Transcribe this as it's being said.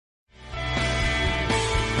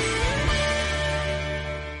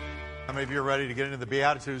many of you are ready to get into the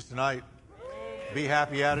Beatitudes tonight? Be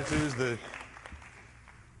happy attitudes, the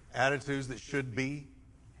attitudes that should be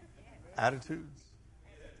attitudes,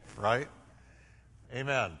 right?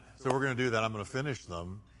 Amen. So we're going to do that. I'm going to finish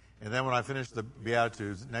them. And then when I finish the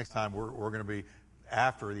Beatitudes, next time we're going to be,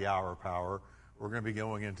 after the hour of power, we're going to be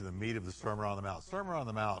going into the meat of the Sermon on the Mount. Sermon on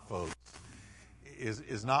the Mount, folks,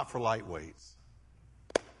 is not for lightweights.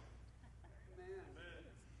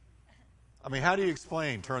 I mean, how do you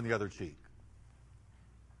explain turn the other cheek?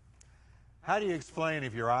 How do you explain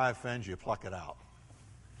if your eye offends you, pluck it out?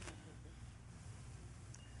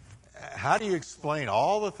 How do you explain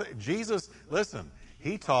all the things? Jesus, listen,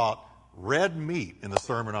 he taught red meat in the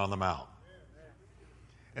Sermon on the Mount.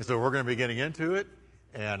 And so we're going to be getting into it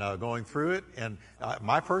and going through it. And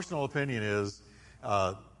my personal opinion is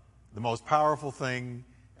the most powerful thing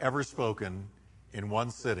ever spoken in one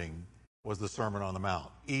sitting was the Sermon on the Mount.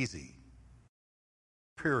 Easy.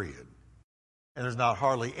 Period. And there's not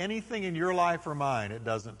hardly anything in your life or mine it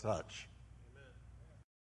doesn't touch.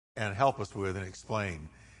 And help us with and explain.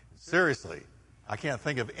 Seriously, I can't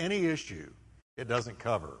think of any issue it doesn't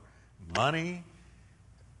cover. Money,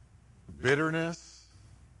 bitterness,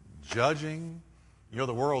 judging. You know,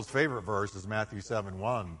 the world's favorite verse is Matthew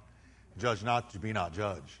 7:1. Judge not, to be not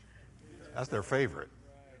judged. That's their favorite.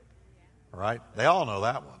 Right? They all know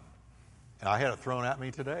that one. And I had it thrown at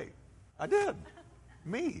me today. I did.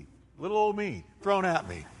 Me. Little old me. Thrown at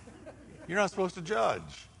me. You're not supposed to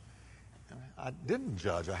judge. I didn't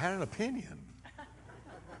judge. I had an opinion.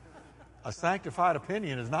 A sanctified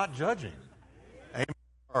opinion is not judging. Amen.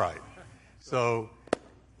 All right. So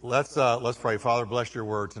let's pray. Father, bless your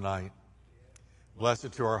word tonight. Bless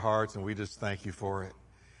it to our hearts, and we just thank you for it.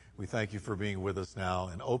 We thank you for being with us now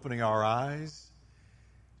and opening our eyes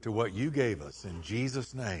to what you gave us in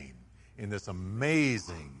Jesus' name in this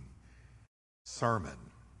amazing sermon.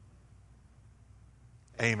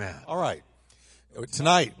 Amen. All right.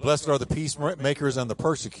 Tonight, blessed are the peacemakers and the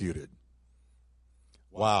persecuted.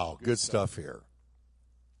 Wow, good stuff here.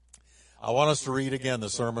 I want us to read again the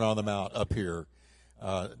Sermon on the Mount up here,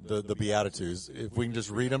 the Beatitudes. If we can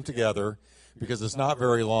just read them together, because it's not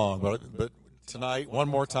very long. But tonight, one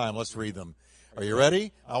more time, let's read them. Are you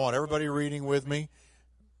ready? I want everybody reading with me.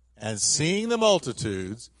 And seeing the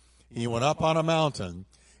multitudes, he went up on a mountain,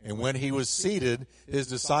 and when he was seated, his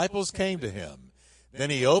disciples came to him. Then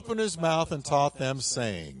he opened his mouth and taught them,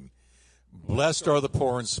 saying, Blessed are the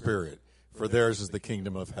poor in spirit, for theirs is the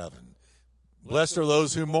kingdom of heaven. Blessed are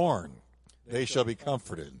those who mourn, they shall be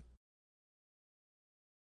comforted,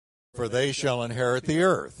 for they shall inherit the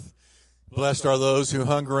earth. Blessed are those who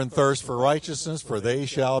hunger and thirst for righteousness, for they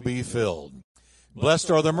shall be filled. Blessed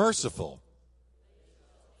are the merciful.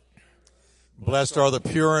 Blessed are the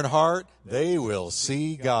pure in heart, they will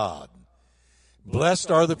see God. Blessed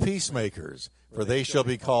are the peacemakers, for they shall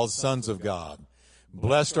be called sons of God.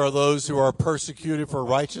 Blessed are those who are persecuted for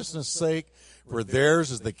righteousness' sake, for theirs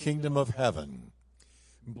is the kingdom of heaven.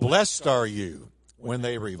 Blessed are you when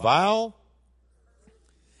they revile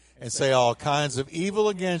and say all kinds of evil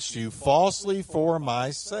against you falsely for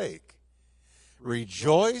my sake.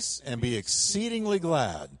 Rejoice and be exceedingly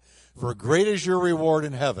glad, for great is your reward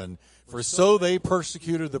in heaven, for so they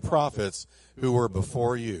persecuted the prophets who were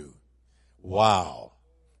before you. Wow.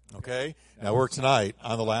 Okay? Now we're tonight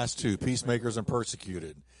on the last two, peacemakers and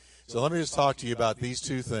persecuted. So let me just talk to you about these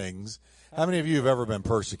two things. How many of you have ever been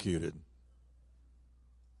persecuted?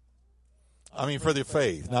 I mean, for the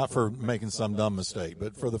faith, not for making some dumb mistake,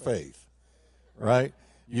 but for the faith, right?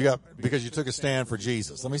 Because you took a stand for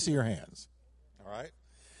Jesus. Let me see your hands. All right?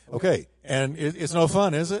 Okay. And it's no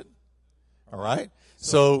fun, is it? All right?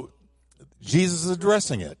 So Jesus is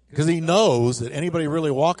addressing it because he knows that anybody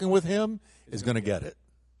really walking with him is going to get it.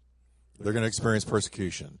 They're going to experience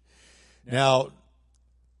persecution. Now,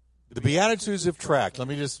 the Beatitudes have tracked. Let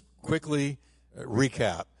me just quickly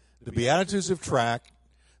recap. The Beatitudes have tracked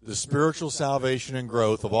the spiritual salvation and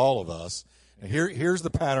growth of all of us. And here's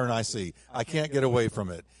the pattern I see. I can't get away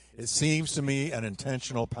from it. It seems to me an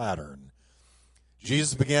intentional pattern.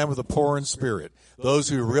 Jesus began with the poor in spirit, those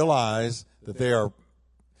who realize that they are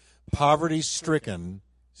poverty-stricken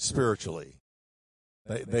spiritually.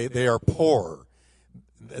 They are poor.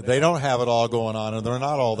 They don't have it all going on, and they're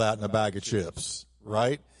not all that in a bag of chips,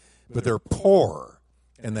 right? But they're poor,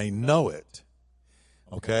 and they know it.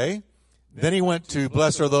 Okay? Then he went to,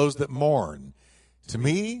 blessed are those that mourn. To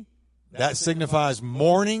me, that signifies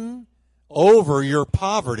mourning over your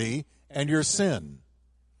poverty and your sin.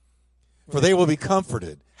 For they will be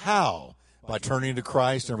comforted. How? By turning to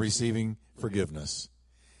Christ and receiving forgiveness.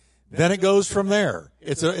 Then it goes from there.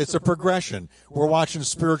 It's a progression. We're watching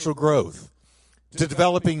spiritual growth. to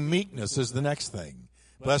developing meekness is the next thing.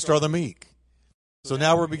 Blessed are the meek. So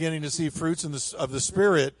now we're beginning to see fruits of the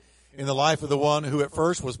Spirit in the life of the one who at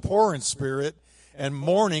first was poor in spirit and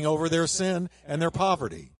mourning over their sin and their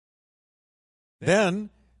poverty. Then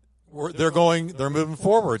they're moving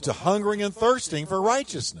forward to hungering and thirsting for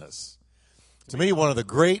righteousness. To me, one of the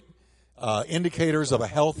great indicators of a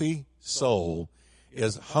healthy soul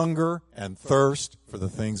is hunger and thirst for the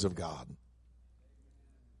things of God.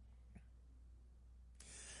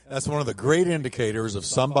 That's one of the great indicators of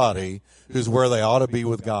somebody who's where they ought to be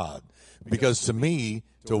with God. Because to me,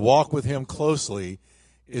 to walk with Him closely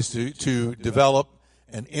is to develop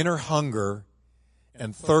an inner hunger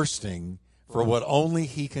and thirsting for what only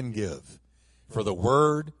He can give. For the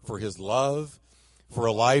Word, for His love, for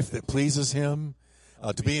a life that pleases Him,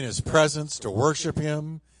 to be in His presence, to worship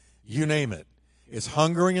Him, you name it. It's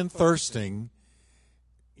hungering and thirsting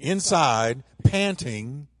inside,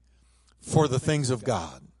 panting for the things of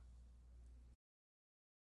God.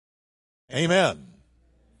 Amen.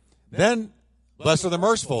 Then, blessed are the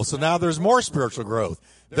merciful. So now there's more spiritual growth.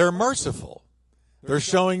 They're merciful. They're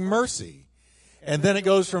showing mercy. And then it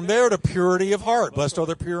goes from there to purity of heart. Blessed are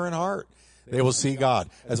the pure in heart. They will see God.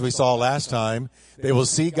 As we saw last time, they will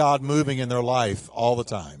see God moving in their life all the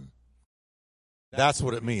time. That's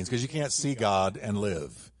what it means, because you can't see God and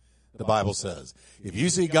live, the Bible says. If you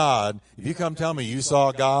see God, if you come tell me you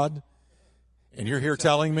saw God, and you're here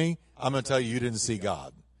telling me, I'm going to tell you didn't see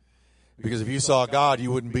God. Because if you saw God,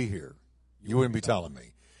 you wouldn't be here. You wouldn't be telling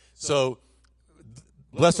me. So,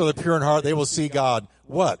 blessed are the pure in heart. They will see God,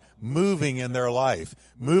 what? Moving in their life.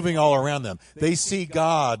 Moving all around them. They see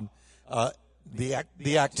God,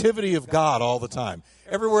 the activity of God all the time.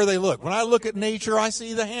 Everywhere they look. When I look at nature, I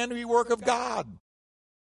see the handiwork of God.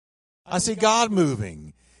 I see God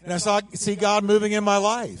moving. And I see God moving in my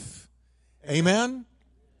life. Amen?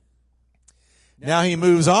 Now he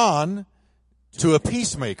moves on to a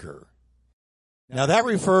peacemaker. Now that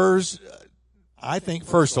refers, I think,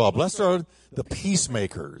 first of all, blessed are the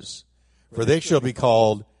peacemakers, for they shall be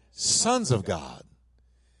called sons of God.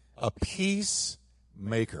 A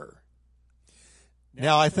peacemaker.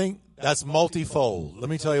 Now I think that's multifold. Let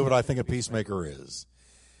me tell you what I think a peacemaker is.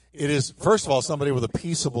 It is, first of all, somebody with a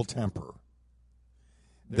peaceable temper.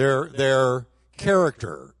 Their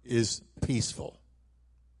character is peaceful.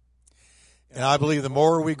 And I believe the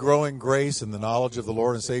more we grow in grace and the knowledge of the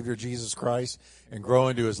Lord and Savior Jesus Christ and grow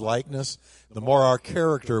into His likeness, the more our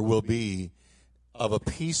character will be of a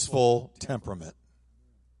peaceful temperament.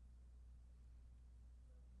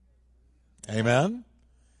 Amen?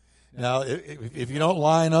 Now, if you don't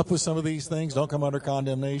line up with some of these things, don't come under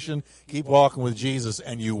condemnation. Keep walking with Jesus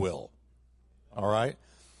and you will. All right?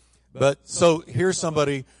 But so here's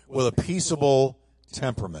somebody with a peaceable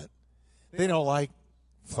temperament. They don't like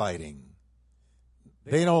fighting.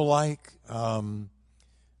 They don't like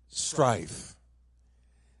strife.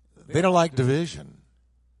 They don't like division.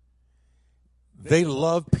 They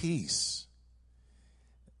love peace.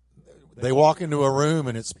 They walk into a room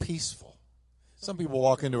and it's peaceful. Some people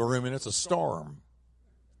walk into a room and it's a storm.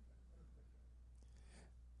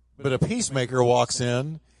 But a peacemaker walks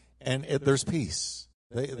in and there's peace.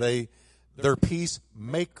 They're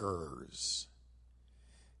peacemakers.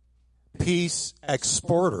 Peace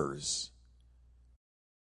exporters.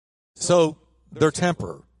 So, their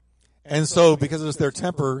temper. And so, because it's their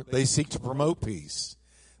temper, they seek to promote peace.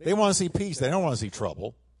 They want to see peace. They don't want to see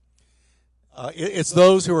trouble. It's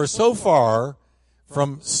those who are so far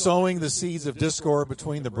from sowing the seeds of discord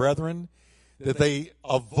between the brethren that they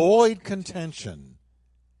avoid contention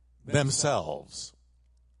themselves.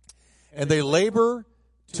 And they labor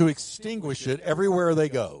to extinguish it everywhere they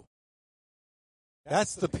go.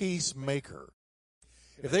 That's the peacemaker.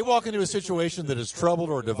 If they walk into a situation that is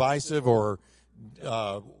troubled or divisive or,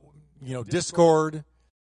 discord,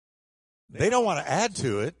 they don't want to add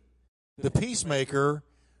to it. The peacemaker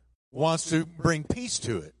wants to bring peace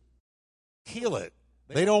to it, heal it.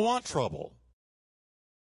 They don't want trouble.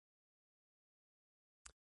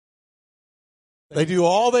 They do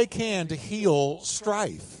all they can to heal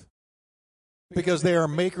strife because they are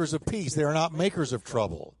makers of peace. They are not makers of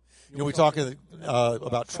trouble. We talk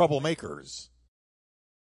about troublemakers.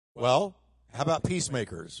 Well, how about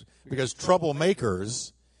peacemakers? Because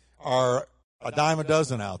troublemakers are a dime a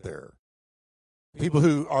dozen out there. People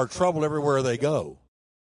who are troubled everywhere they go.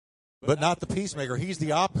 But not the peacemaker. He's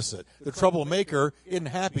the opposite. The troublemaker isn't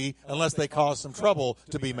happy unless they cause some trouble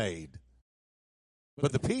to be made.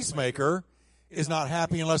 But the peacemaker is not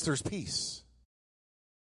happy unless there's peace.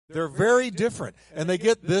 They're very different. And they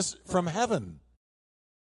get this from heaven,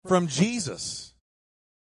 from Jesus.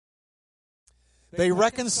 They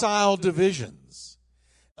reconcile divisions.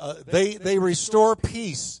 They restore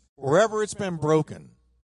peace wherever it's been broken,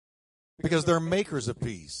 because they're makers of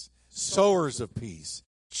peace, sowers of peace,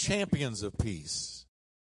 champions of peace.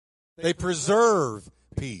 They preserve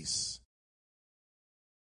peace.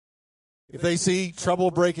 If they see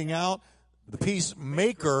trouble breaking out, the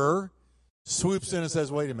peacemaker swoops in and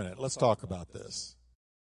says, wait a minute, let's talk about this.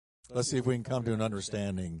 Let's see if we can come to an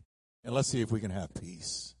understanding, and let's see if we can have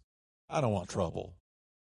peace. I don't want trouble.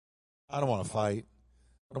 I don't want to fight.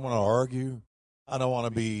 I don't want to argue. I don't want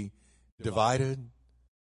to be divided.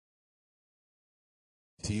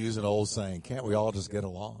 To use an old saying, can't we all just get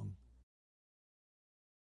along?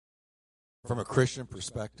 From a Christian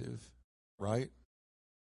perspective, right?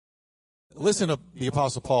 Listen to the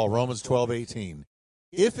Apostle Paul, Romans 12:18.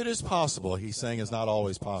 If it is possible, he's saying it's not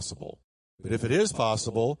always possible, but if it is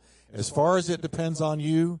possible, as far as it depends on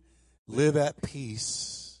you, live at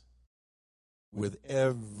peace with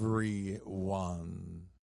everyone.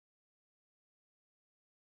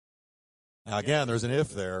 Now again, there's an if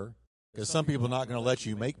there, because some people are not going to let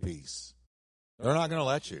you make peace. They're not going to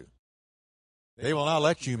let you. They will not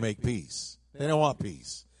let you make peace. They don't want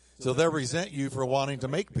peace. So they'll resent you for wanting to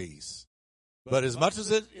make peace. But as much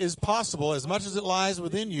as it is possible, as much as it lies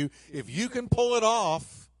within you, if you can pull it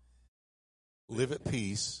off, live at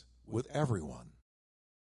peace with everyone.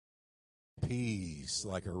 Peace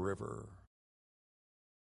like a river.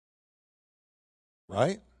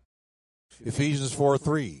 Right? Ephesians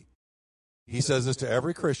 4:3. He says this to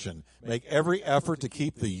every Christian. Make every effort to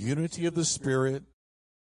keep the unity of the Spirit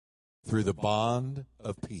through the bond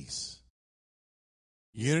of peace.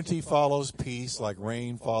 Unity follows peace like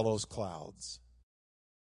rain follows clouds.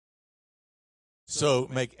 So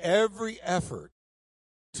make every effort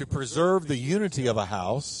to preserve the unity of a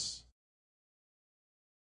house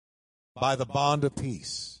by the bond of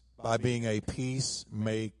peace, by being a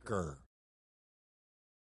peacemaker.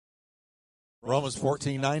 Romans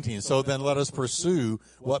 14:19. So then let us pursue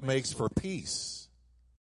what makes for peace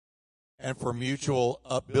and for mutual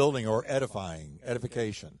upbuilding or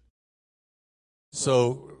edification.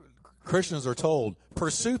 So Christians are told,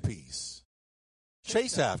 pursue peace.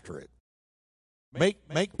 Chase after it.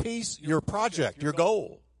 Make peace your project, your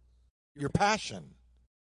goal, your passion.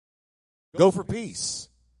 Go for peace.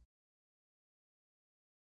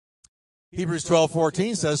 Hebrews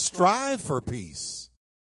 12:14 says, strive for peace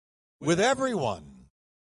with everyone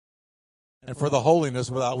and for the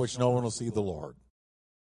holiness without which no one will see the Lord.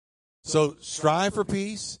 So strive for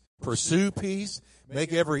peace, pursue peace,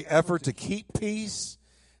 make every effort to keep peace,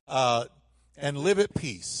 and live at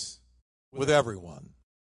peace with everyone.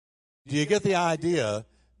 Do you get the idea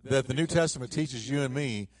that the New Testament teaches you and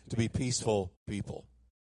me to be peaceful people?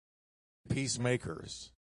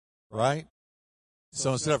 Peacemakers, right?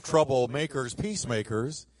 So instead of troublemakers,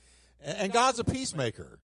 peacemakers. And God's a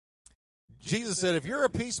peacemaker. Jesus said, if you're a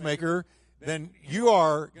peacemaker, then you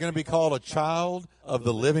are going to be called a child of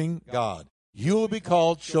the living God. You will be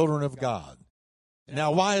called children of God.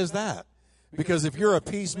 Now, why is that? Because if you're a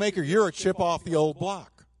peacemaker, you're a chip off the old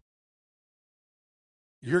block.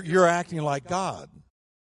 You're acting like God.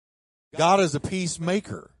 God is a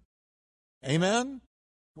peacemaker. Amen?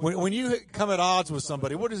 When you come at odds with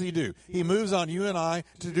somebody, what does he do? He moves on you and I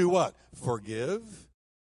to do what? Forgive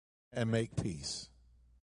and make peace.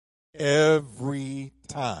 Every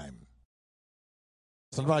time.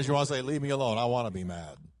 Sometimes you want to say, leave me alone. I want to be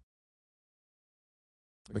mad.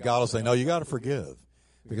 But God will say, no, you got to forgive.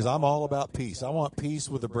 Because I'm all about peace. I want peace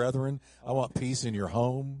with the brethren. I want peace in your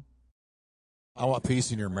home. I want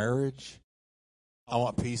peace in your marriage. I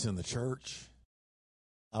want peace in the church.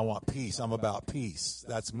 I want peace. I'm about peace.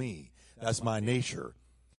 That's me. That's my nature.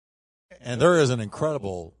 And there is an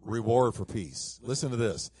incredible reward for peace. Listen to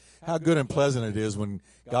this. How good and pleasant it is when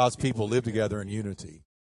God's people live together in unity.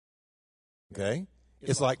 Okay?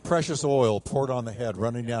 It's like precious oil poured on the head,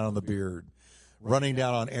 running down on the beard, running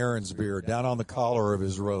down on Aaron's beard, down on the collar of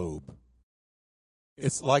his robe.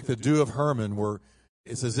 It's like the dew of Hermon, where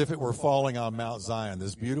it's as if it were falling on Mount Zion,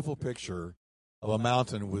 this beautiful picture of a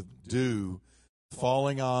mountain with dew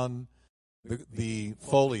falling on the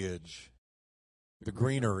foliage, the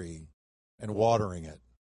greenery, and watering it,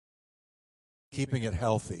 keeping it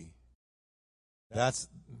healthy. That's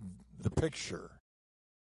the picture.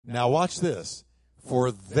 Now watch this.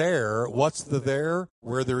 For there, what's the there?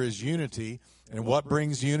 Where there is unity. And what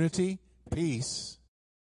brings unity? Peace.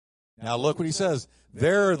 Now look what he says.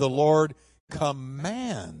 There the Lord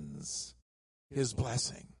commands his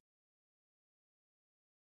blessing.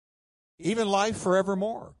 Even life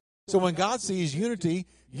forevermore. So when God sees unity,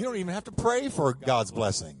 you don't even have to pray for God's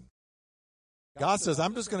blessing. God says,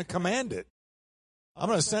 I'm just going to command it. I'm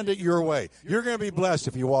going to send it your way. You're going to be blessed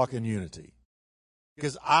if you walk in unity.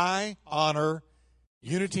 Because I honor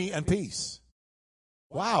unity and peace.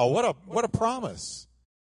 Wow, what a promise.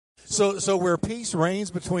 So where peace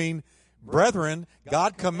reigns between brethren,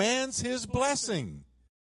 God commands his blessing.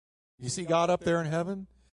 You see God up there in heaven?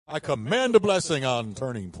 I command a blessing on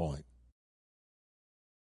Turning Point.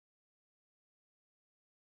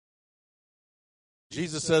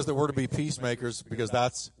 Jesus says that we're to be peacemakers because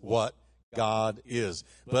that's what God is.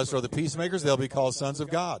 Blessed are the peacemakers, they'll be called sons of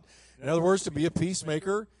God. In other words, to be a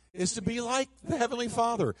peacemaker is to be like the Heavenly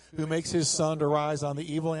Father who makes his sun to rise on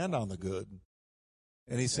the evil and on the good.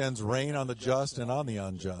 And he sends rain on the just and on the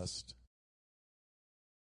unjust.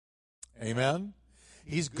 Amen?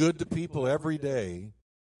 He's good to people every day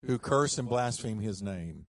who curse and blaspheme his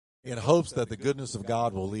name in hopes that the goodness of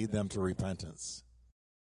God will lead them to repentance.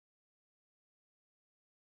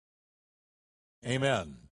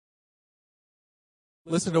 Amen.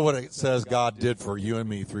 Listen to what it says God did for you and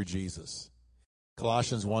me through Jesus.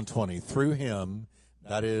 Colossians 1:20. Through him,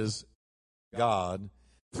 that is God,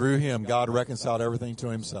 through him God reconciled everything to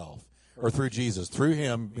himself. Or through Jesus. Through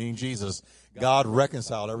him, being Jesus, God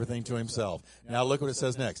reconciled everything to himself. Now look what it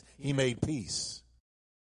says next. He made peace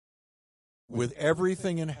with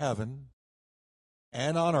everything in heaven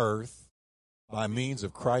and on earth by means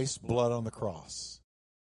of Christ's blood on the cross.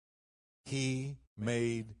 He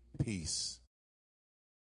made peace.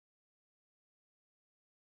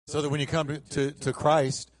 So that when you come to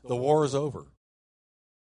Christ, the war is over.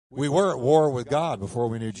 We were at war with God before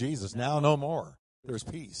we knew Jesus. Now no more. There's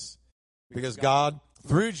peace. Because God,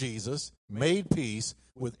 through Jesus, made peace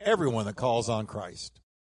with everyone that calls on Christ.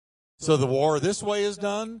 So the war this way is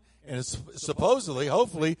done, and it's supposedly,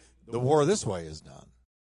 hopefully, the war this way is done.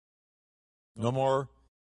 No more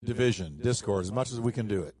division, discord, as much as we can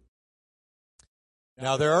do it.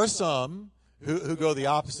 Now, there are some who go the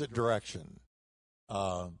opposite direction.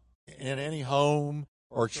 In any home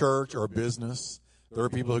or church or business, there are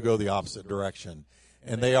people who go the opposite direction.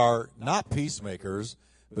 And they are not peacemakers,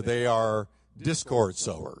 but they are discord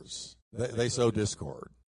sowers. They sow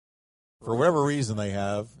discord. For whatever reason they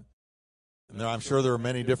have, and I'm sure there are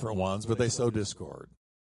many different ones, but they sow discord.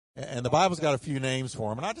 And the Bible's got a few names for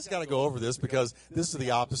them. And I just got to go over this because this is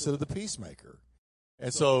the opposite of the peacemaker.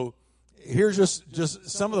 And so here's just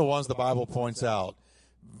some of the ones the Bible points out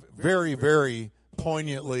very, very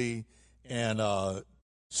poignantly and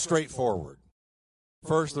straightforward.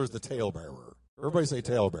 First, there's the talebearer. Everybody say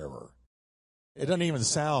talebearer. It doesn't even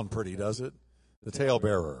sound pretty, does it? The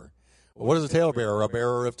talebearer. Well, what is a talebearer? A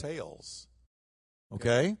bearer of tales.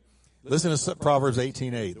 Okay? Listen to Proverbs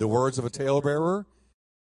 18:8. The words of a talebearer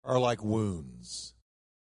are like wounds.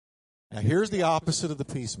 Now, here's the opposite of the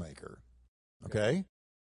peacemaker. Okay?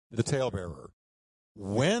 The talebearer.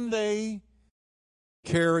 When they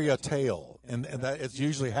carry a tale, and that it's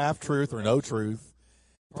usually half truth or no truth,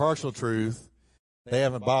 partial truth, they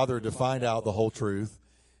haven't bothered to find out the whole truth,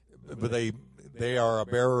 but they are a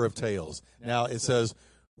bearer of tales. Now, it says,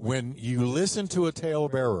 when you listen to a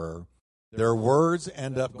talebearer, their words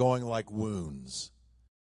end up going like wounds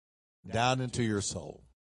down into your soul.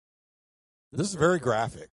 This is very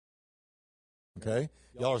graphic. Okay?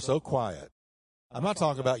 Y'all are so quiet. I'm not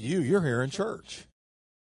talking about you. You're here in church.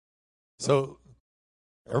 So,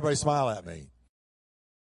 everybody smile at me.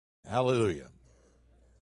 Hallelujah.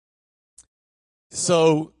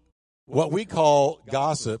 So, what we call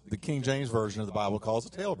gossip, the King James Version of the Bible calls a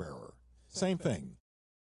talebearer. Same thing.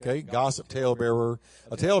 Okay, gossip, talebearer.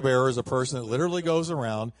 A talebearer is a person that literally goes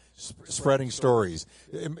around spreading stories.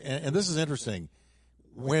 And this is interesting.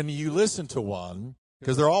 When you listen to one,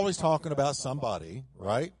 because they're always talking about somebody,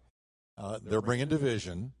 right? They're bringing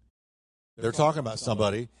division. They're talking about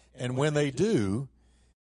somebody. And when they do,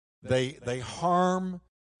 they harm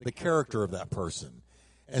the character of that person.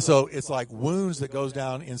 And so it's like wounds that goes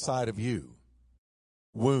down inside of you.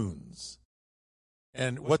 Wounds.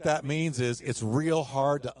 And what that means is it's real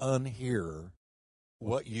hard to unhear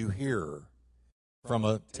what you hear from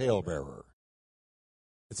a talebearer.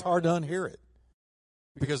 It's hard to unhear it.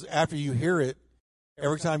 Because after you hear it,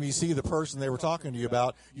 every time you see the person they were talking to you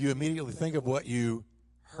about, you immediately think of what you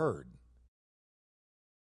heard.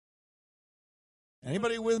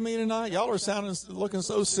 Anybody with me tonight? Y'all are looking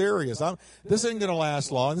so serious. This isn't going to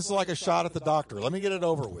last long. This is like a shot at the doctor. Let me get it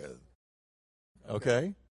over with.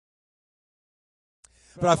 Okay?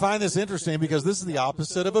 But I find this interesting because this is the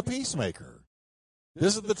opposite of a peacemaker.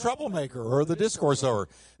 This is the troublemaker or the discourse sower.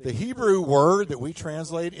 The Hebrew word that we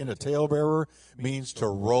translate into talebearer means to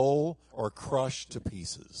roll or crush to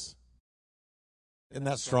pieces. Isn't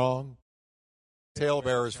that strong?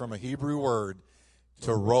 Talebearer is from a Hebrew word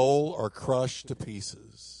to roll or crush to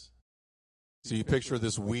pieces. So you picture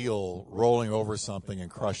this wheel rolling over something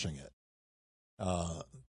and crushing it.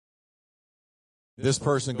 This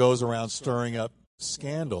person goes around stirring up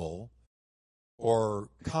scandal or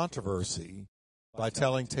controversy by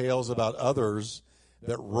telling tales about others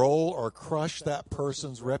that roll or crush that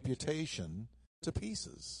person's reputation to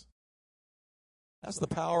pieces. That's the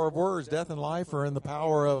power of words. Death and life are in the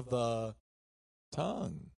power of the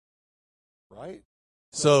tongue, right?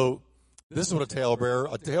 So this is what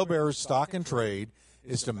a talebearer's stock in trade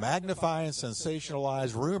is to magnify and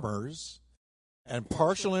sensationalize rumors and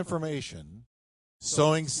partial information,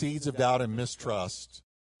 sowing seeds of doubt and mistrust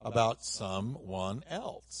about someone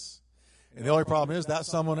else. And the only problem is that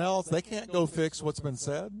someone else, they can't go fix what's been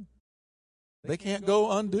said. They can't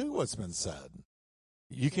go undo what's been said.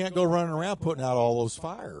 You can't go running around putting out all those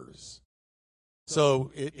fires.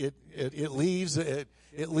 So it leaves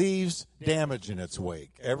damage in its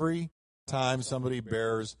wake. Every time somebody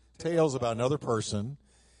bears tales about another person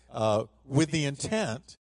with the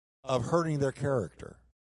intent of hurting their character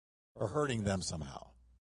or hurting them somehow.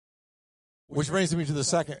 Which brings me to a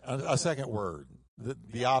second word,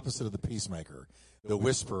 the opposite of the peacemaker, the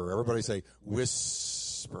whisperer. Everybody say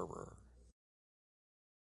whisperer.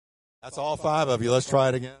 That's all 5 of you. Let's try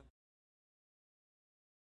it again.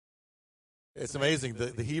 It's amazing.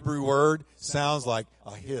 The Hebrew word sounds like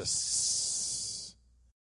a hiss.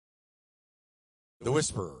 The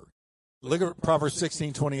whisperer. Look at Proverbs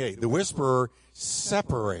 16:28. The whisperer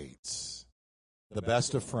separates the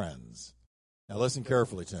best of friends. Now listen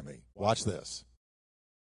carefully to me. Watch this.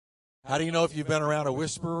 How do you know if you've been around a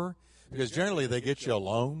whisperer? Because generally they get you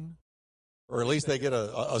alone, or at least they get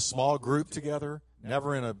a small group together,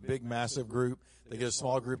 never in a big, massive group. They get a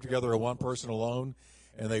small group together, or one person alone,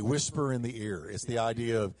 and they whisper in the ear. It's the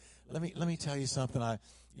idea of, let me tell you something. I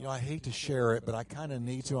hate to share it, but I kind of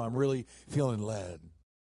need to. I'm really feeling led.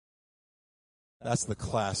 That's the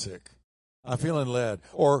classic. I'm feeling led.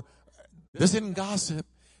 Or, this isn't gossip,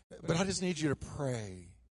 but I just need you to pray.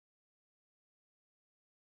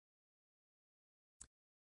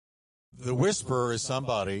 The whisperer is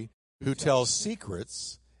somebody who tells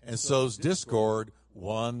secrets and sows discord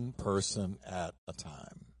one person at a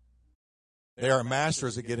time. They are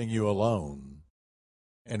masters at getting you alone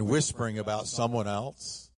and whispering about someone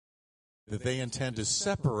else that they intend to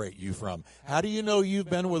separate you from. How do you know you've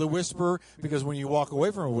been with a whisperer? Because when you walk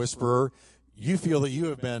away from a whisperer, you feel that you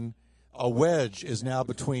have been, a wedge is now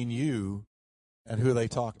between you and who they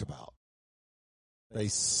talked about. They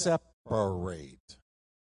separate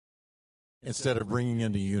instead of bringing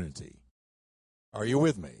into unity. Are you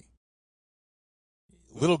with me?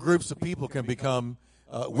 Little groups of people can become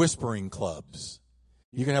whispering clubs.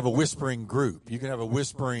 You can have a whispering group. You can have a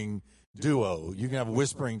whispering duo. You can have a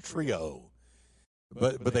whispering trio.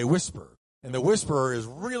 But they whisper. And the whisperer is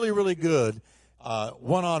really, really good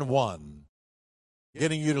one-on-one,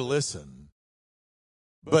 getting you to listen.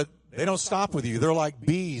 But they don't stop with you. They're like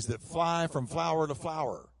bees that fly from flower to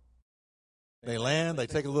flower. They land, they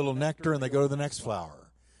take a little nectar, and they go to the next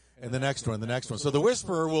flower, and the next one, the next one. So the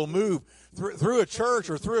whisperer will move through a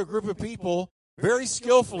church or through a group of people very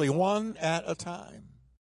skillfully, one at a time.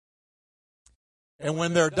 And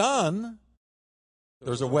when they're done,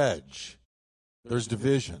 there's a wedge, there's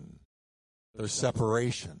division, there's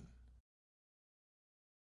separation.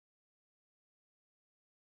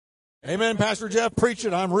 Amen, Pastor Jeff, preach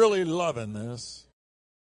it. I'm really loving this.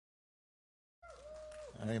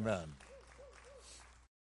 Amen.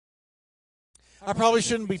 I probably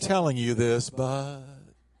shouldn't be telling you this, but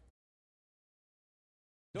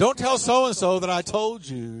don't tell so-and-so that I told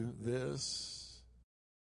you this.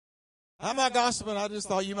 I'm not gossiping. I just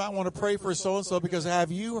thought you might want to pray for so-and-so because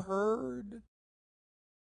have you heard?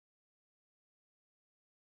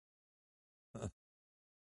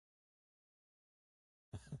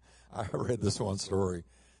 I read this one story.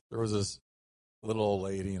 There was this little old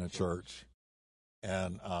lady in a church,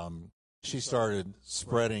 and she started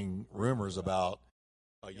spreading rumors about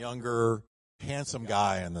a younger, handsome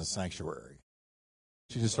guy in the sanctuary.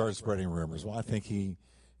 She just started spreading rumors. Well, I think he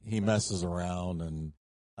messes around, and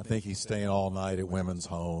I think he's staying all night at women's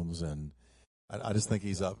homes, and I just think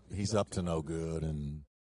he's up to no good, and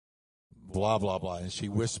blah, blah, blah. And she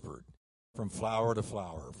whispered from flower to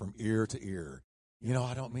flower, from ear to ear.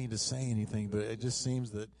 I don't mean to say anything, but it just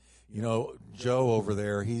seems that, Joe over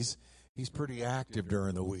there, he's pretty active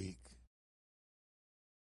during the week.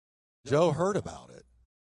 Joe heard about it.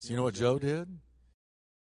 So you know what Joe did?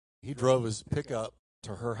 He drove his pickup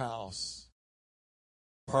to her house,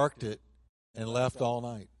 parked it, and left all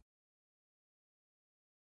night.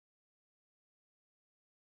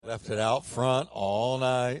 Left it out front all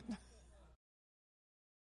night.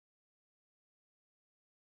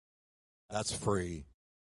 That's free.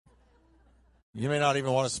 You may not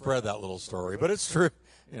even want to spread that little story, but it's true.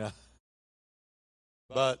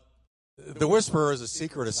 But the whisperer is a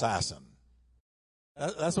secret assassin.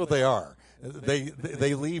 That's what they are.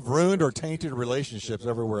 They leave ruined or tainted relationships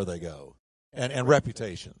everywhere they go, and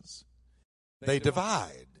reputations. They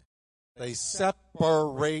divide. They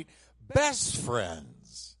separate best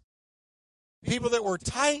friends. People that were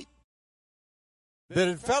tight, that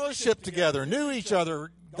had fellowship together, knew each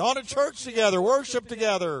other, gone to church together, worshiped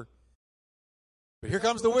together. But here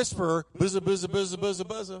comes the whisperer, buzza, buzza, buzza, buzza,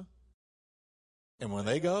 buzza. And when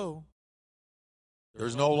they go,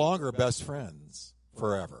 there's no longer best friends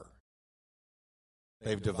forever.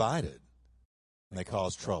 They've divided, and they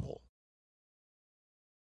cause trouble.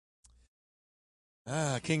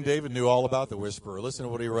 King David knew all about the whisperer. Listen to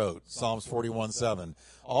what he wrote, Psalms 41:7.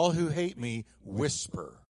 All who hate me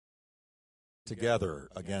whisper together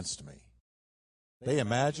against me. They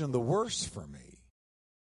imagine the worst for me.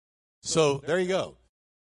 So there you go.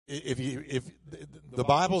 If the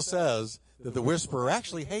Bible says that the whisperer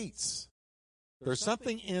actually hates, there's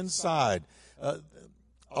something inside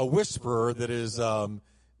a whisperer that is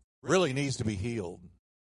really needs to be healed,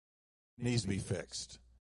 needs to be fixed.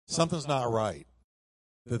 Something's not right.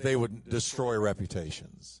 That they would destroy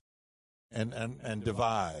reputations and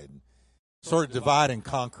divide, sort of divide and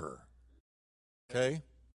conquer. Okay?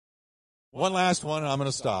 One last one, and I'm going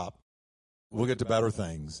to stop. We'll get to better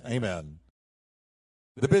things. Amen.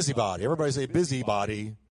 The busybody. Everybody say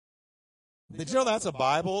busybody. Did you know that's a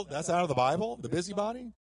Bible? That's out of the Bible, the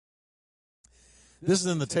busybody? This is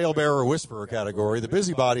in the talebearer whisperer category. The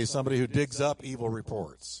busybody is somebody who digs up evil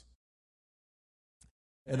reports.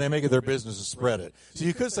 And they make it their business to spread it. So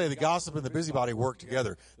you could say the gossip and the busybody work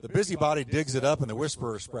together. The busybody digs it up and the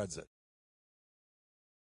whisperer spreads it.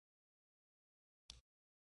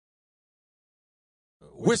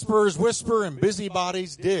 Whisperers whisper and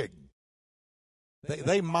busybodies dig.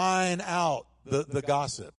 They mine out the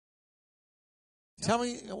gossip. Tell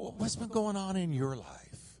me, what's been going on in your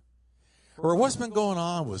life? Or what's been going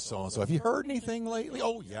on with so-and-so? Have you heard anything lately?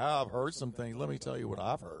 Oh, yeah, I've heard some things. Let me tell you what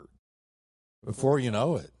I've heard. Before you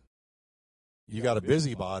know it, you got a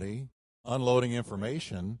busybody unloading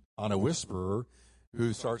information on a whisperer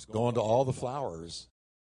who starts going to all the flowers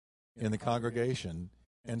in the congregation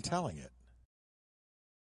and telling it.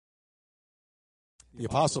 The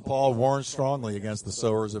Apostle Paul warned strongly against the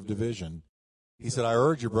sowers of division. He said, I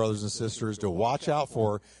urge you, brothers and sisters, to watch out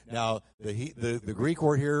for. Now, the Greek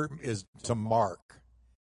word here is to mark,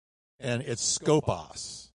 and it's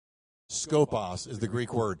skopos. Skopos is the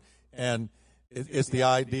Greek word. And it's the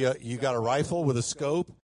idea you got a rifle with a scope,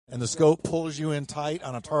 and the scope pulls you in tight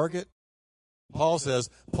on a target. Paul says,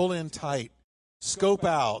 pull in tight, scope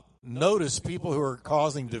out, notice people who are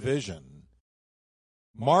causing division,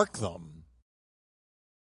 mark them,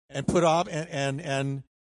 and put up and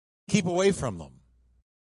keep away from them.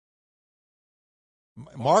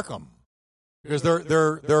 Mark them, because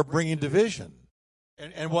they're bringing division.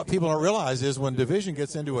 And what people don't realize is when division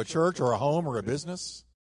gets into a church or a home or a business,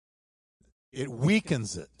 it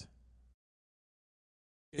weakens it.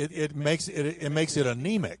 It makes it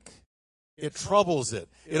anemic. It troubles it.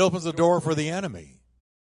 It opens the door for the enemy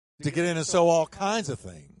to get in and sow all kinds of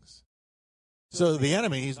things. So the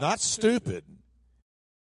enemy, he's not stupid.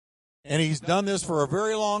 And he's done this for a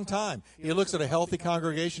very long time. He looks at a healthy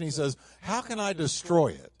congregation. He says, how can I destroy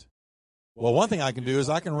it? Well, one thing I can do is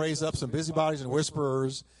I can raise up some busybodies and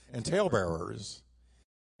whisperers and talebearers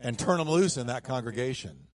and turn them loose in that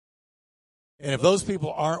congregation. And if those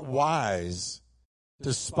people aren't wise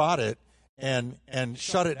to spot it and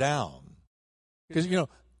shut it down, because,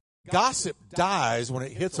 gossip dies when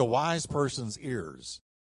it hits a wise person's ears.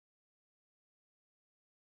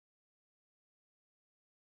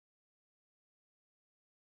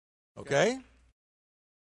 Okay?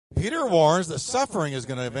 Peter warns that suffering is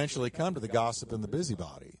going to eventually come to the gossip and the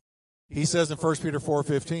busybody. He says in 1 Peter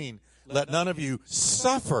 4:15, let none of you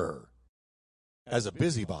suffer as a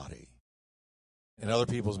busybody in other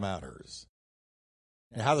people's matters.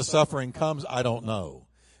 And how the suffering comes, I don't know.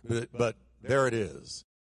 But there it is.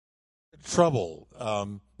 Trouble,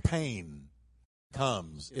 pain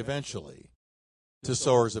comes eventually to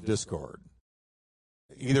sowers of discord.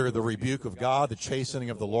 Either the rebuke of God, the chastening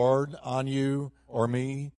of the Lord on you or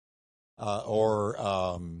me, or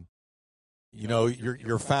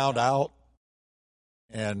you're found out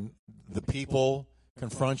and the people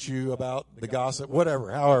confront you about the gossip,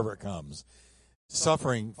 however it comes.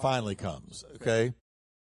 Suffering finally comes, okay?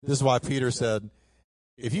 This is why Peter said,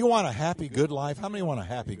 If you want a happy, good life, how many want a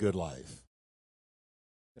happy, good life?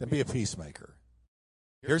 Then be a peacemaker.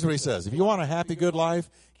 Here's what he says. If you want a happy, good life,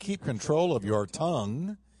 keep control of your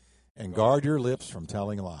tongue and guard your lips from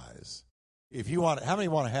telling lies. How many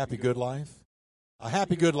want a happy, good life? A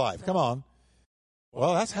happy, good life. Come on.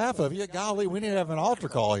 Well, that's half of you. Golly, we need to have an altar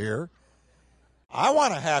call here. I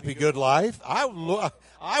want a happy, good life. I want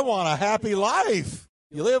a happy life.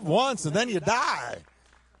 You live once and then you die.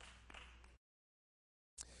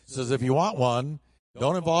 It says if you want one,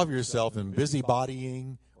 don't involve yourself in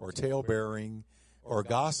busybodying or tale-bearing or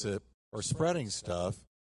gossip or spreading stuff,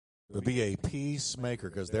 but be a peacemaker,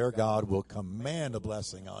 because their God will command a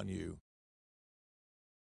blessing on you.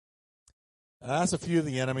 Now, that's a few of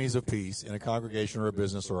the enemies of peace in a congregation or a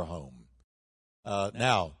business or a home.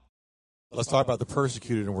 Now, let's talk about the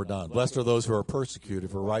persecuted and we're done. Blessed are those who are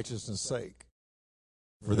persecuted for righteousness' sake,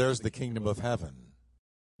 for theirs the kingdom of heaven.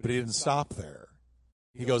 But he didn't stop there.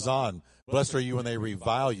 He goes on, blessed are you when they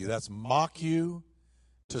revile you. That's mock you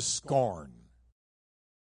to scorn.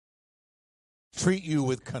 Treat you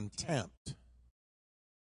with contempt.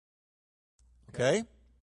 Okay?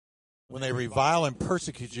 When they revile and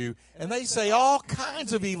persecute you, and they say all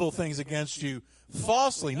kinds of evil things against you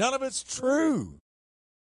falsely. None of it's true.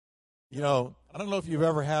 You know, I don't know if you've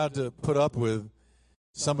ever had to put up with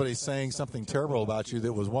somebody saying something terrible about you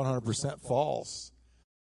that was 100% false.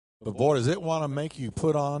 But boy, does it want to make you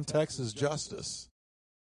put on Texas justice.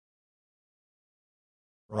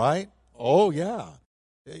 Right? Oh, yeah.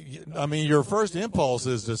 I mean, your first impulse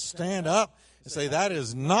is to stand up and say, that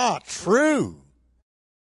is not true.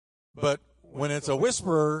 But when it's a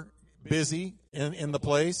whisperer busy in the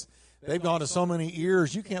place, they've gone to so many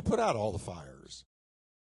ears, you can't put out all the fires.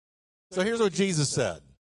 So here's what Jesus said.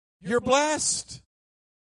 You're blessed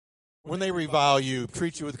when they revile you,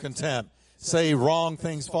 treat you with contempt, say wrong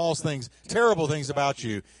things, false things, terrible things about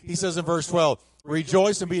you. He says in verse 12,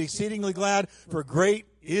 rejoice and be exceedingly glad, for great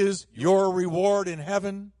is your reward in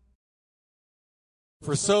heaven.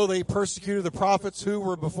 For so they persecuted the prophets who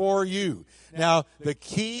were before you. Now, the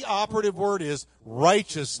key operative word is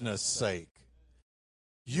righteousness' sake.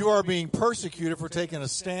 You are being persecuted for taking a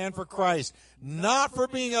stand for Christ, not for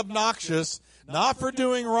being obnoxious, not for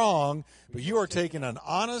doing wrong, but you are taking an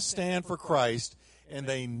honest stand for Christ, and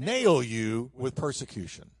they nail you with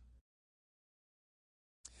persecution.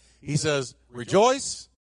 He says, rejoice,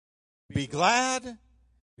 be glad,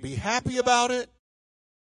 be happy about it,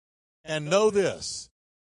 and know this.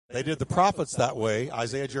 They did the prophets that way,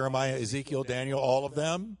 Isaiah, Jeremiah, Ezekiel, Daniel, all of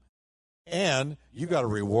them, and you got a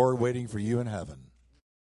reward waiting for you in heaven.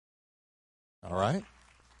 All right?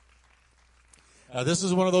 Now, this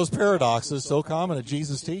is one of those paradoxes so common to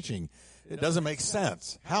Jesus' teaching. It doesn't make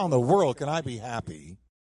sense. How in the world can I be happy,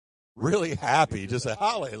 really happy, just say,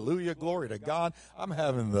 hallelujah, glory to God, I'm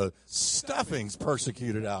having the stuffings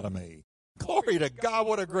persecuted out of me. Glory to God,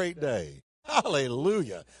 what a great day.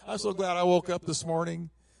 Hallelujah. I'm so glad I woke up this morning.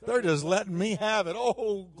 They're just letting me have it.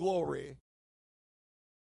 Oh, glory.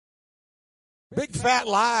 Big fat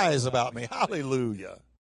lies about me. Hallelujah.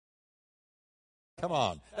 Come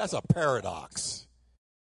on. That's a paradox.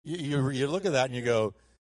 You look at that and you go,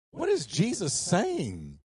 what is Jesus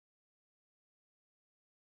saying?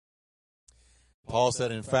 Paul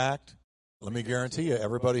said, in fact, let me guarantee you,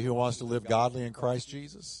 everybody who wants to live godly in Christ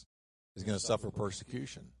Jesus is going to suffer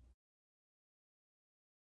persecution.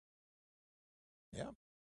 Yeah.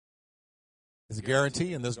 It's a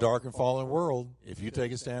guarantee in this dark and fallen world. If you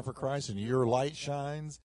take a stand for Christ and your light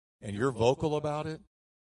shines and you're vocal about it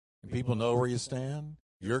and people know where you stand,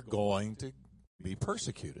 you're going to be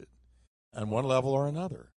persecuted on one level or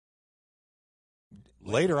another.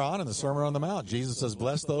 Later on in the Sermon on the Mount, Jesus says,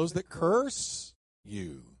 bless those that curse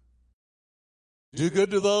you. Do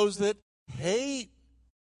good to those that hate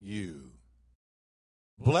you.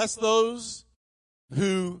 Bless those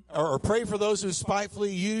who, or pray for those who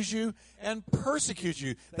spitefully use you and persecute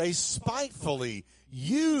you. They spitefully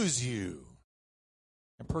use you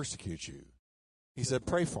and persecute you. He said,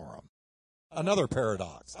 pray for them. Another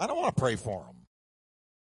paradox. I don't want to pray for them.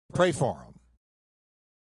 Pray for them.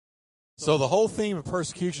 So the whole theme of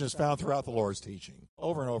persecution is found throughout the Lord's teaching,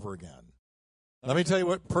 over and over again. Let me tell you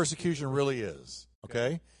what persecution really is,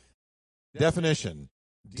 okay? Definition.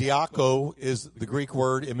 Diako is the Greek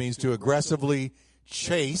word. It means to aggressively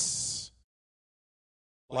chase,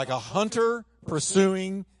 like a hunter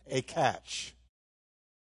pursuing a catch.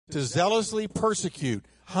 To zealously persecute,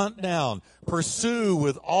 hunt down, pursue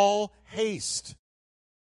with all haste.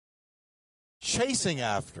 Chasing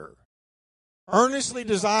after. Earnestly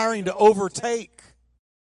desiring to overtake.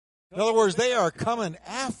 In other words, they are coming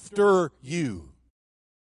after you.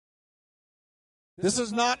 This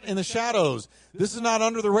is not in the shadows. This is not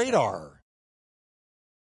under the radar.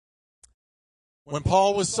 When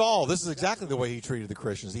Paul was Saul, this is exactly the way he treated the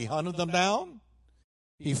Christians. He hunted them down.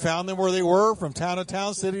 He found them where they were, from town to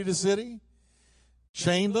town, city to city,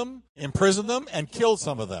 chained them, imprisoned them, and killed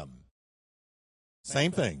some of them.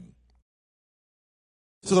 Same thing.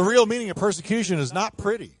 So the real meaning of persecution is not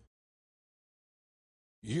pretty.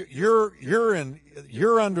 You're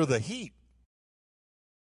under the heat.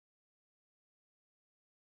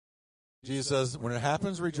 Jesus says, when it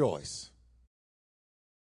happens, rejoice.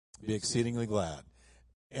 Be exceedingly glad.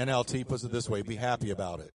 NLT puts it this way, be happy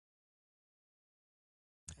about it.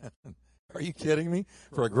 Are you kidding me?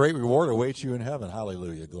 For a great reward awaits you in heaven.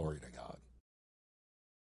 Hallelujah. Glory to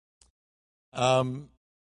God.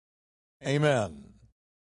 Amen.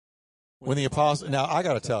 When the apostle, now I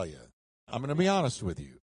got to tell you, I'm going to be honest with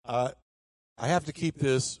you. I have to keep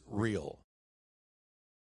this real.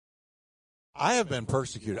 I have been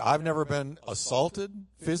persecuted. I've never been assaulted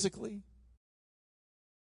physically.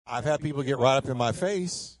 I've had people get right up in my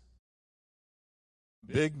face.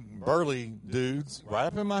 Big, burly dudes right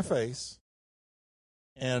up in my face.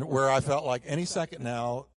 And where I felt like any second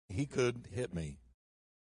now, he could hit me.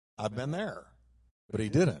 I've been there, but he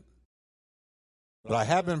didn't. But I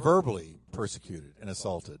have been verbally persecuted and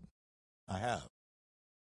assaulted. I have.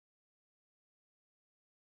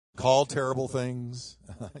 Called terrible things,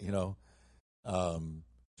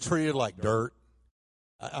 treated like dirt.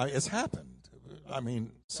 It's happened. I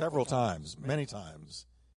mean, several times, many times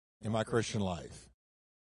in my Christian life.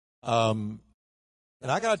 And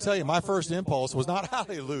I got to tell you, my first impulse was not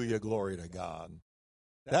hallelujah, glory to God.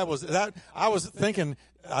 I was thinking,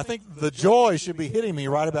 I think the joy should be hitting me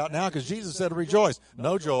right about now because Jesus said rejoice.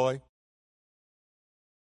 No joy.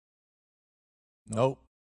 Nope.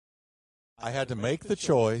 I had to make the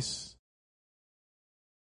choice,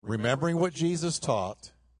 remembering what Jesus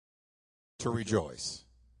taught, to rejoice.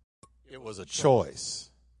 It was a choice.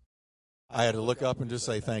 I had to look up and just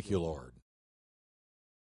say, thank you, Lord.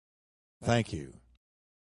 Thank you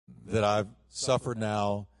that I've suffered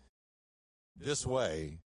now this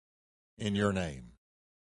way in your name.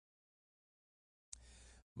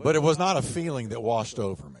 But it was not a feeling that washed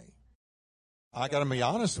over me. I got to be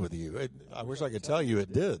honest with you. I wish I could tell you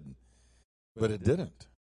it did, but it didn't.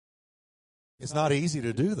 It's not easy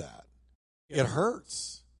to do that. It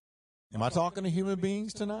hurts. Am I talking to human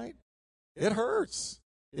beings tonight? It hurts.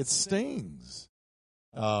 It stings.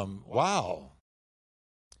 Wow.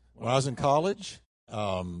 When I was in college,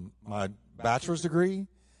 my bachelor's degree,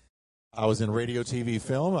 I was in radio, TV,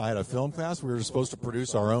 film. I had a film class. We were supposed to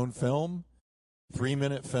produce our own film,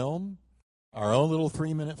 3-minute film, our own little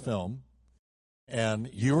 3-minute film. And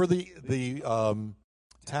you were the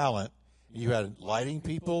talent. You had lighting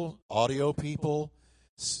people, audio people,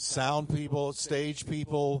 sound people, stage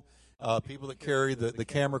people, people that carry the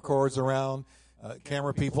camera cords around,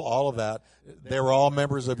 camera people, all of that. They were all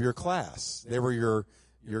members of your class. They were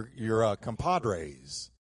your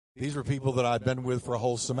compadres. These were people that I'd been with for a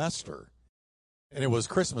whole semester. And it was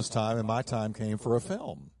Christmas time, and my time came for a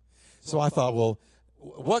film. So I thought, well,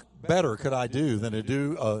 what better could I do than to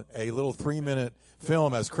do a little 3-minute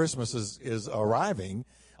film as Christmas is arriving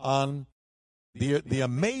on the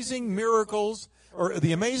amazing miracles or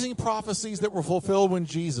the amazing prophecies that were fulfilled when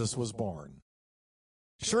Jesus was born.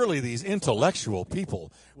 Surely these intellectual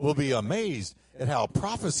people will be amazed at how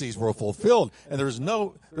prophecies were fulfilled, and there's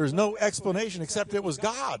no explanation except it was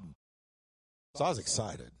God. So I was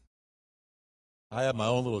excited. I had my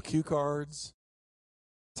own little cue cards.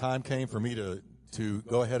 Time came for me to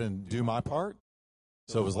go ahead and do my part.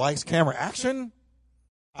 So it was lights, camera, action.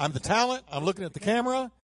 I'm the talent. I'm looking at the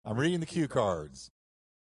camera. I'm reading the cue cards.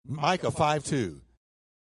 Micah 5:2.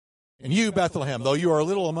 And you, Bethlehem, though you are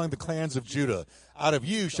little among the clans of Judah, out of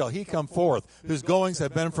you shall he come forth, whose goings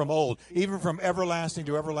have been from old, even from everlasting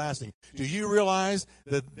to everlasting. Do you realize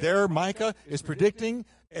that there Micah is predicting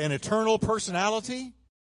an eternal personality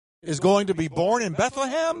is going to be born in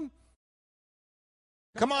Bethlehem?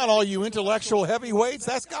 Come on, all you intellectual heavyweights,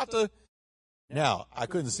 that's got to... Now, I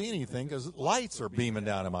couldn't see anything because lights are beaming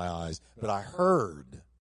down in my eyes, but I heard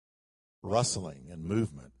rustling and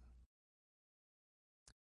movement.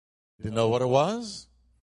 Didn't know what it was.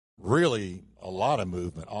 Really, a lot of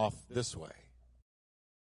movement off this way.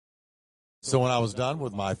 So when I was done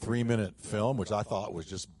with my 3-minute film, which I thought was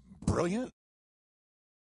just brilliant,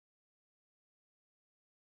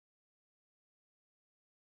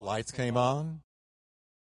 lights came on.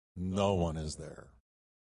 No one is there.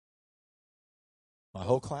 My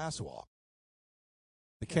whole class walked.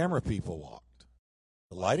 The camera people walked.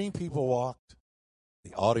 The lighting people walked.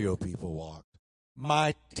 The audio people walked.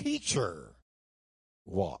 My teacher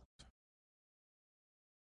walked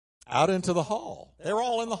out into the hall. They were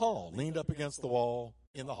all in the hall, leaned up against the wall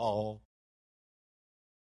in the hall,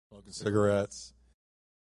 smoking cigarettes.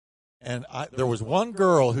 And there was one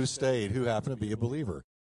girl who stayed who happened to be a believer.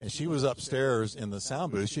 And she was upstairs in the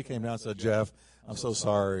sound booth. She came down and said, Jeff, I'm so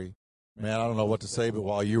sorry. Man, I don't know what to say, but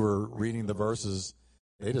while you were reading the verses,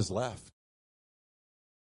 they just left.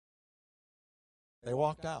 They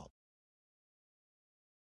walked out.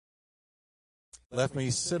 Left me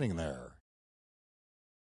sitting there.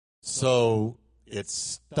 So it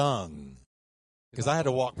stung because I had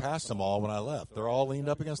to walk past them all when I left. They're all leaned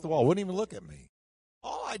up against the wall. Wouldn't even look at me.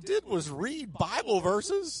 All I did was read Bible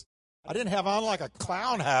verses. I didn't have on like a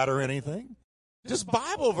clown hat or anything. Just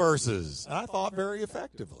Bible verses. And I thought very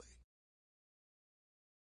effectively.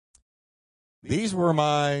 These were and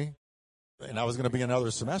I was going to be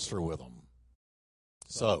another semester with them.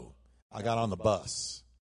 So I got on the bus.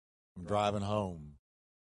 I'm driving home.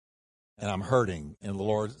 And I'm hurting. And the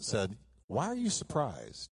Lord said, why are you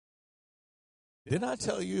surprised? Didn't I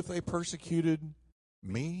tell you if they persecuted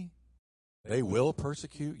me, they will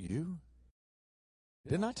persecute you?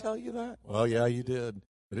 Didn't I tell you that? Well, yeah, you did.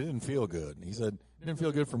 But it didn't feel good. And he said, it didn't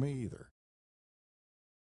feel good for me either.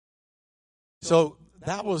 So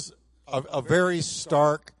that was a very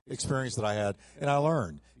stark experience that I had. And I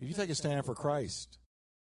learned, if you take a stand for Christ,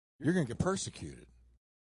 you're going to get persecuted.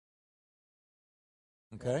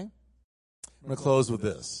 Okay? I'm going to close with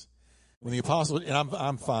this. When the apostles, and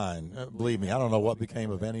I'm fine. Believe me, I don't know what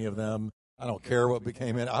became of any of them. I don't care what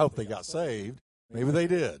became in. I hope they got saved. Maybe they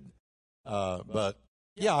did. But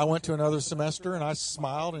yeah, I went to another semester and I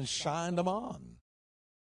smiled and shined them on.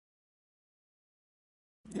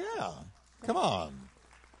 Yeah, come on.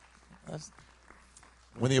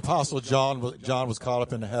 When the apostle John was caught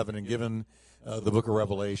up into heaven and given the book of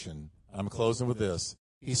Revelation, I'm closing with this.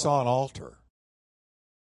 He saw an altar.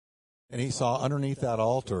 And he saw underneath that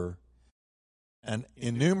altar an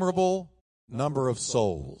innumerable number of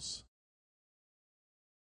souls.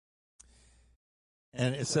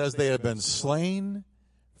 And it says they had been slain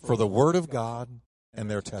for the word of God and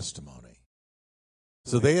their testimony.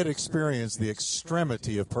 So they had experienced the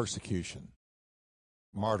extremity of persecution,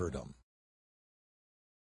 martyrdom.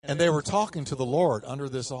 And they were talking to the Lord under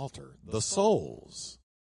this altar, the souls.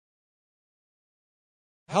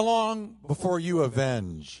 How long before you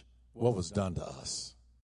avenge what was done to us?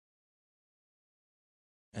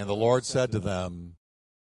 And the Lord said to them,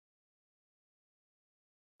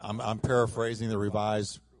 I'm paraphrasing the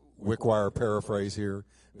revised Wickwire paraphrase here,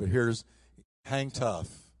 but here's, hang tough.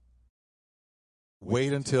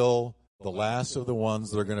 Wait until the last of the ones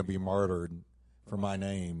that are going to be martyred for my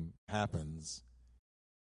name happens.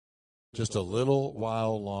 Just a little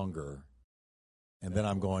while longer, and then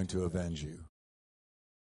I'm going to avenge you.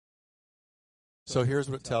 So here's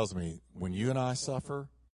what it tells me. When you and I suffer,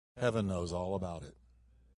 heaven knows all about it.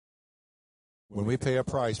 When we pay a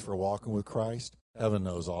price for walking with Christ, heaven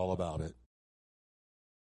knows all about it.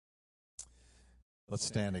 Let's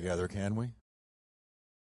stand together, can we?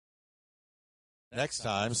 Next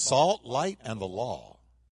time, salt, light, and the law.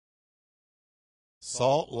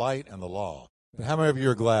 Salt, light, and the law. But how many of you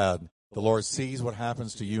are glad the Lord sees what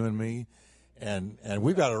happens to you and me, and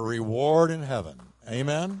we've got a reward in heaven?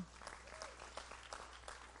 Amen?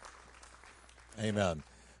 Amen.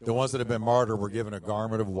 The ones that have been martyred were given a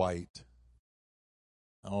garment of white.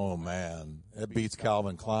 Oh, man. That beats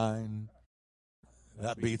Calvin Klein.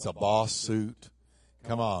 That beats a boss suit.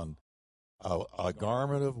 Come on. A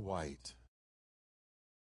garment of white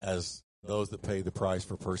as those that pay the price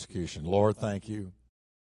for persecution. Lord, thank you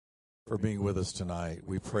for being with us tonight.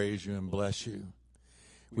 We praise you and bless you.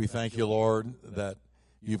 We thank you, Lord, that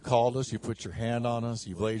you've called us. You put your hand on us.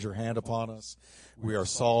 You've laid your hand upon us. We are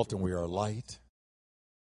salt and we are light.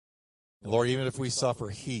 And Lord, even if we suffer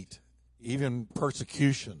heat, even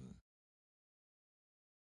persecution,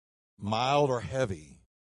 mild or heavy,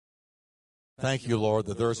 thank you, Lord,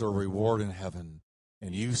 that there's a reward in heaven,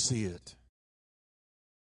 and you see it.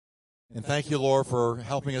 And thank you, Lord, for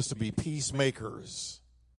helping us to be peacemakers,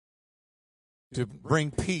 to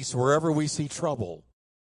bring peace wherever we see trouble,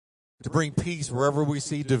 to bring peace wherever we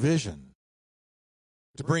see division,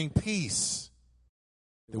 to bring peace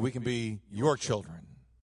that we can be your children.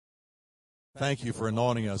 Thank you for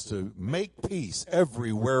anointing us to make peace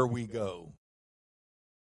everywhere we go.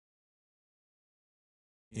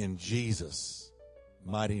 In Jesus'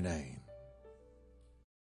 mighty name.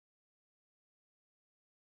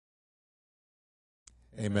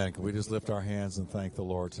 Amen. Can we just lift our hands and thank the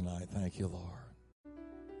Lord tonight? Thank you, Lord.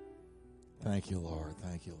 Thank you, Lord.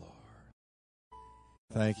 Thank you, Lord.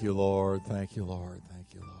 Thank you, Lord. Thank you, Lord.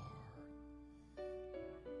 Thank you, Lord.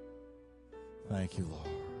 Thank you, Lord.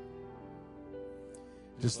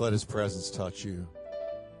 Just let his presence touch you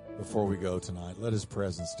before we go tonight. Let his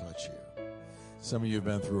presence touch you. Some of you have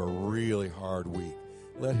been through a really hard week.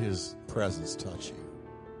 Let his presence touch you.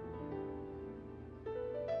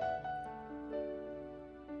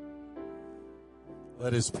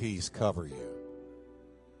 Let his peace cover you.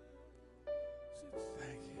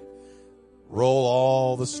 Thank you. Roll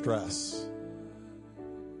all the stress,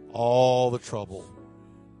 all the trouble,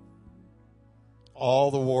 all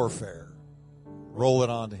the warfare. Roll it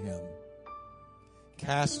onto him.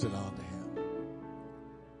 Cast it onto him.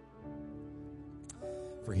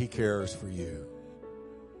 For he cares for you.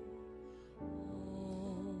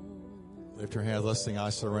 Lift your hands. Let's sing, I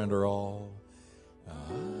surrender all.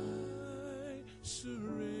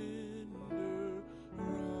 Surrender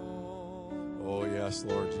all. Oh, yes,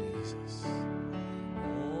 Lord Jesus.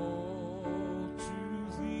 All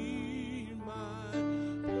to thee, my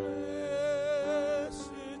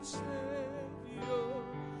blessed Savior,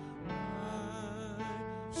 I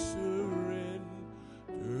surrender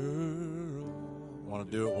all. I want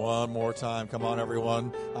to do it one more time. Come on,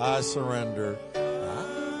 everyone. I surrender.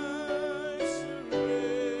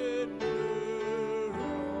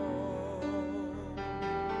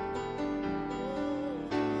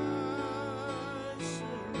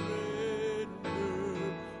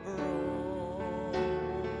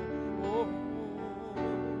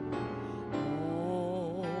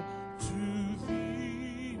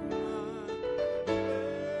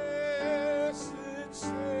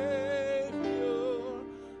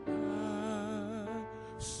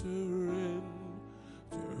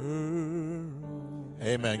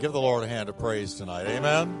 Amen. Give the Lord a hand of praise tonight.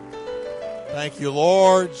 Amen. Thank you,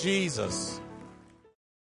 Lord Jesus.